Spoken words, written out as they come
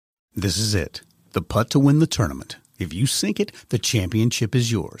This is it. The putt to win the tournament. If you sink it, the championship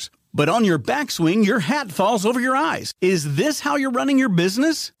is yours. But on your backswing, your hat falls over your eyes. Is this how you're running your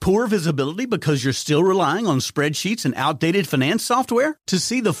business? Poor visibility because you're still relying on spreadsheets and outdated finance software? To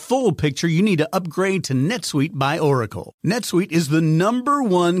see the full picture, you need to upgrade to NetSuite by Oracle. NetSuite is the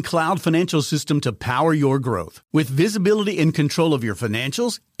 #1 cloud financial system to power your growth. With visibility and control of your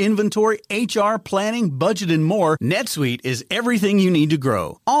financials, inventory, HR, planning, budget, and more, NetSuite is everything you need to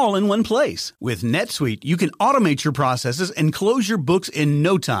grow, all in one place. With NetSuite, you can automate your processes and close your books in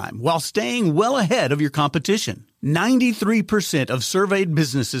no time while staying well ahead of your competition. 93% of surveyed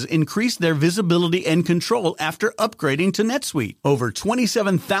businesses increased their visibility and control after upgrading to NetSuite. Over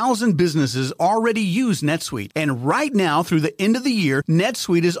 27,000 businesses already use NetSuite. And right now, through the end of the year,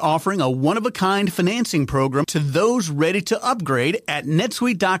 NetSuite is offering a one-of-a-kind financing program to those ready to upgrade at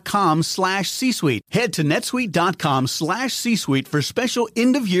netsuite.com/C-Suite. Head to netsuite.com/C-Suite for special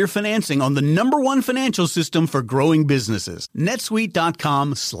end-of-year financing on the #1 financial system for growing businesses.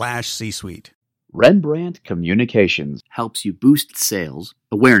 netsuite.com/C-Suite. Rembrandt Communications helps you boost sales,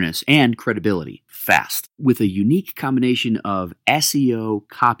 awareness, and credibility fast with a unique combination of SEO,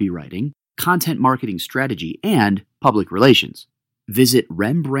 copywriting, content marketing strategy, and public relations. Visit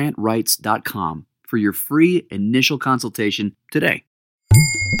RembrandtWrites.com for your free initial consultation today.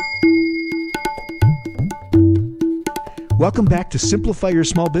 Welcome back to Simplify Your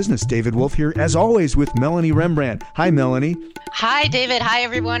Small Business. David Wolf here, as always, with Melanie Rembrandt. Hi, Melanie. Hi, David. Hi,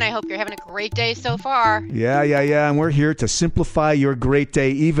 everyone. I hope you're having a great day so far. Yeah. And we're here to simplify your great day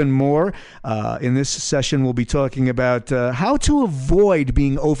even more. In this session, we'll be talking about how to avoid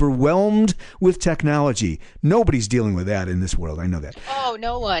being overwhelmed with technology. Nobody's dealing with that in this world. I know that. Oh,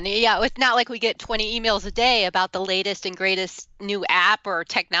 no one. Yeah, it's not like we get 20 emails a day about the latest and greatest new app or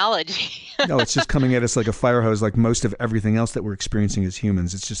technology. No, it's just coming at us like a fire hose, like most of everything else that we're experiencing as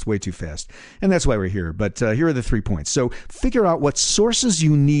humans. It's just way too fast. And that's why we're here. But here are the 3 points. So figure out what sources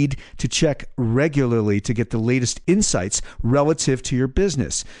you need to check regularly to get the latest insights relative to your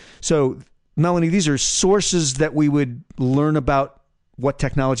business. So, Melanie, these are sources that we would learn about what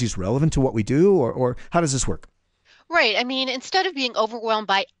technology is relevant to what we do, or how does this work? Right. I mean, instead of being overwhelmed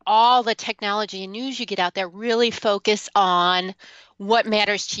by all the technology and news you get out there, really focus on what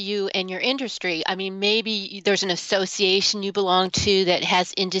matters to you and your industry. I mean, maybe there's an association you belong to that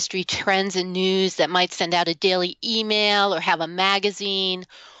has industry trends and news that might send out a daily email or have a magazine,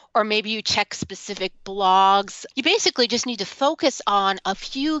 or maybe you check specific blogs. You basically just need to focus on a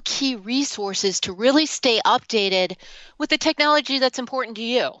few key resources to really stay updated with the technology that's important to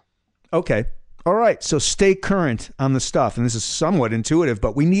you. Okay. All right. So stay current on the stuff. And this is somewhat intuitive,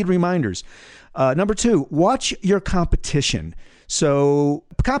 but we need reminders. Number 2, watch your competition. So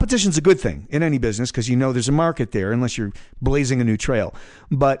competition's a good thing in any business because you know there's a market there unless you're blazing a new trail.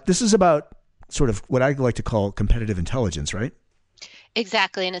 But this is about sort of what I like to call competitive intelligence, right?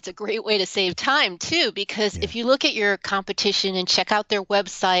 Exactly. And it's a great way to save time, too, because if you look at your competition and check out their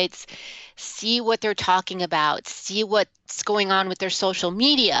websites, see what they're talking about, see what's going on with their social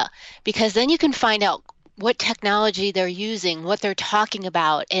media, because then you can find out what technology they're using, what they're talking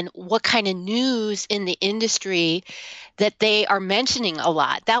about, and what kind of news in the industry that they are mentioning a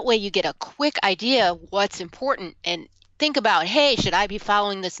lot. That way you get a quick idea of what's important and think about, hey, should I be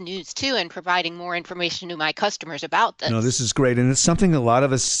following this news too and providing more information to my customers about this? No, this is great. And it's something a lot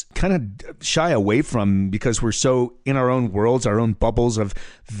of us kind of shy away from because we're so in our own worlds, our own bubbles of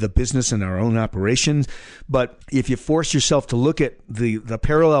the business and our own operations. But if you force yourself to look at the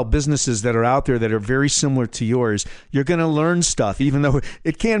parallel businesses that are out there that are very similar to yours, you're going to learn stuff, even though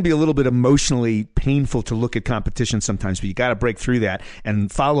it can be a little bit emotionally painful to look at competition sometimes. But you got to break through that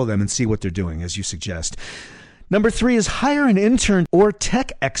and follow them and see what they're doing, as you suggest. Number 3 is hire an intern or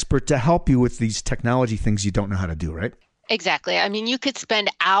tech expert to help you with these technology things you don't know how to do, right? Exactly. I mean, you could spend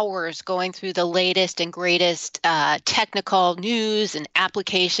hours going through the latest and greatest technical news and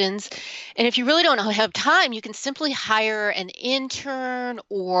applications. And if you really don't have time, you can simply hire an intern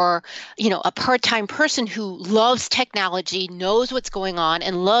or, a part-time person who loves technology, knows what's going on,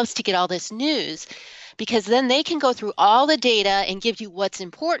 and loves to get all this news. Because then they can go through all the data and give you what's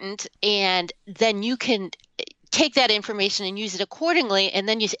important, and then you can take that information and use it accordingly, and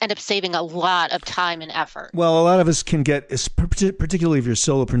then you end up saving a lot of time and effort. Well, a lot of us can get, particularly if you're a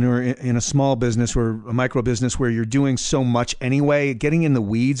solopreneur in a small business or a micro business where you're doing so much anyway, getting in the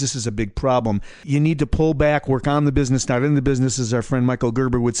weeds, this is a big problem. You need to pull back, work on the business, not in the business, as our friend Michael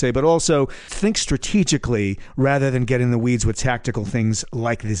Gerber would say, but also think strategically rather than get in the weeds with tactical things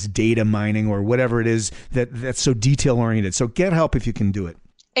like this data mining or whatever it is that's so detail-oriented. So get help if you can do it.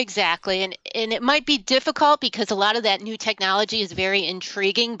 Exactly. And it might be difficult because a lot of that new technology is very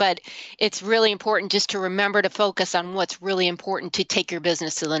intriguing, but it's really important just to remember to focus on what's really important to take your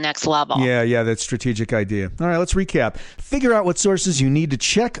business to the next level. Yeah, that strategic idea. All right, let's recap. Figure out what sources you need to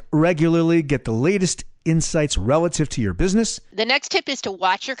check regularly, get the latest insights relative to your business. The next tip is to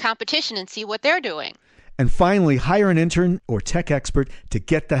watch your competition and see what they're doing. And finally, hire an intern or tech expert to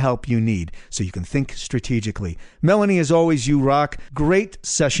get the help you need so you can think strategically. Melanie, as always, you rock. Great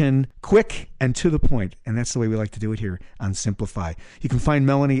session, quick and to the point. And that's the way we like to do it here on Simplify. You can find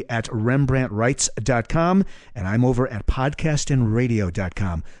Melanie at RembrandtWrites.com, and I'm over at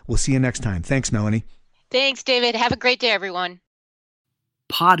podcastandradio.com. We'll see you next time. Thanks, Melanie. Thanks, David. Have a great day, everyone.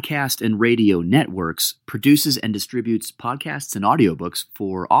 Podcast and Radio Networks produces and distributes podcasts and audiobooks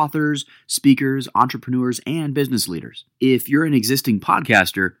for authors, speakers, entrepreneurs, and business leaders. If you're an existing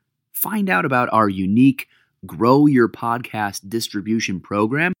podcaster, find out about our unique Grow Your Podcast distribution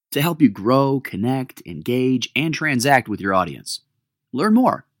program to help you grow, connect, engage, and transact with your audience. Learn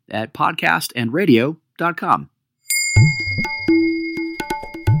more at podcastandradio.com.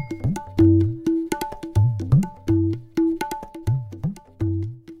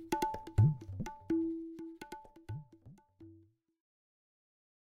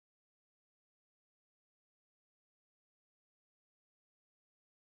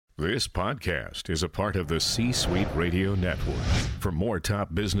 This podcast is a part of the C-Suite Radio Network. For more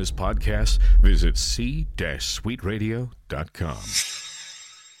top business podcasts, visit c-suiteradio.com.